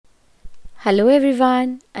Hello,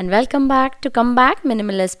 everyone, and welcome back to Come Back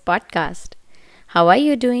Minimalist podcast. How are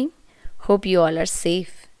you doing? Hope you all are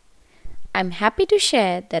safe. I'm happy to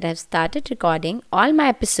share that I've started recording all my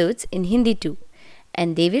episodes in Hindi too,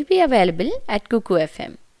 and they will be available at Kuku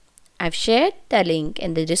FM. I've shared the link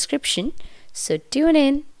in the description, so tune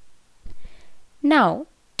in. Now,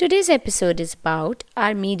 today's episode is about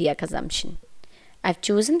our media consumption. I've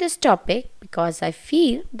chosen this topic because I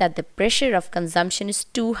feel that the pressure of consumption is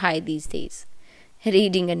too high these days.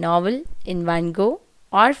 Reading a novel in one go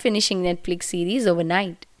or finishing Netflix series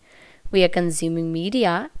overnight. We are consuming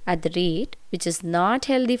media at the rate which is not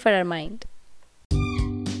healthy for our mind.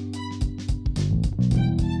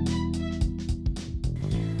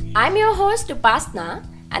 I'm your host Upasna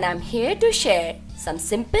and I'm here to share some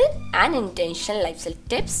simple and intentional lifestyle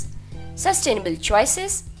tips, sustainable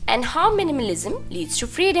choices, and how minimalism leads to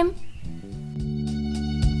freedom.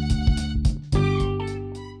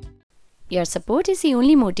 Your support is the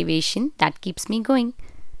only motivation that keeps me going.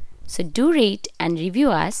 So do rate and review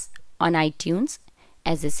us on iTunes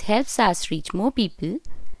as this helps us reach more people.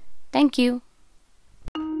 Thank you.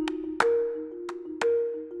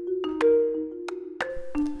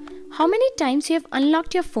 How many times you have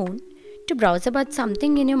unlocked your phone to browse about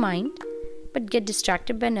something in your mind but get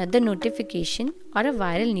distracted by another notification or a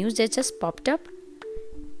viral news that just popped up?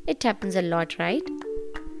 It happens a lot, right?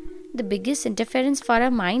 The biggest interference for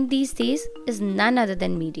our mind these days is none other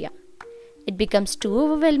than media. It becomes too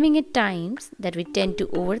overwhelming at times that we tend to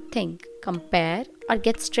overthink, compare, or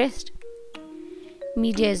get stressed.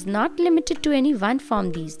 Media is not limited to any one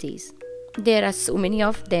form these days. There are so many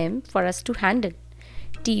of them for us to handle.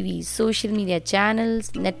 TV, social media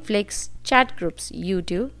channels, Netflix, chat groups,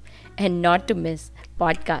 YouTube, and not to miss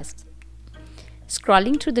podcasts.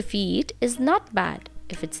 Scrolling through the feed is not bad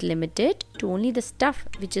if it's limited to only the stuff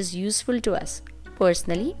which is useful to us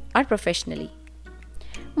personally or professionally.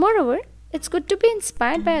 Moreover, it's good to be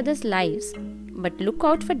inspired by others' lives, but look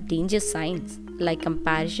out for danger signs like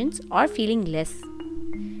comparisons or feeling less.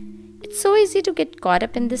 It's so easy to get caught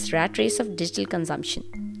up in this rat race of digital consumption.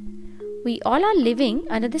 We all are living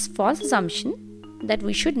under this false assumption that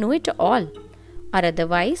we should know it all, or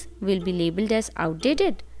otherwise we'll be labeled as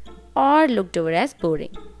outdated or looked over as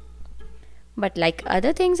boring. But like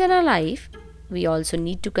other things in our life, we also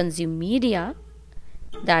need to consume media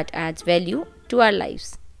that adds value to our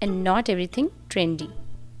lives and not everything trendy.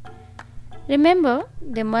 Remember,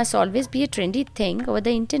 there must always be a trendy thing over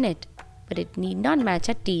the internet, but it need not match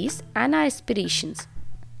our tastes and our aspirations.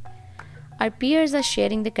 Our peers are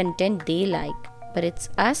sharing the content they like, but it's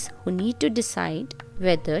us who need to decide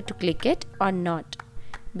whether to click it or not.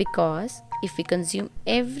 Because if we consume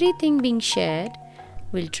everything being shared,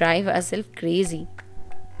 we'll drive ourselves crazy.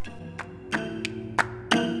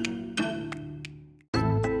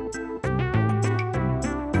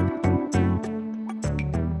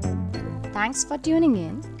 Thanks for tuning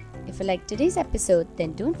in. If you like today's episode,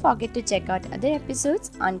 then don't forget to check out other episodes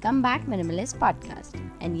on Come Back Minimalist podcast.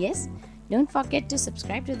 And yes, don't forget to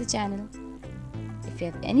subscribe to the channel. If you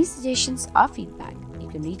have any suggestions or feedback, you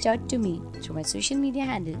can reach out to me through my social media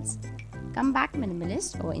handles, Come Back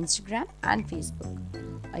Minimalist over Instagram and Facebook.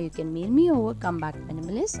 Or you can mail me over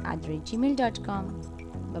comebackminimalist@gmail.com.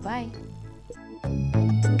 Bye-bye.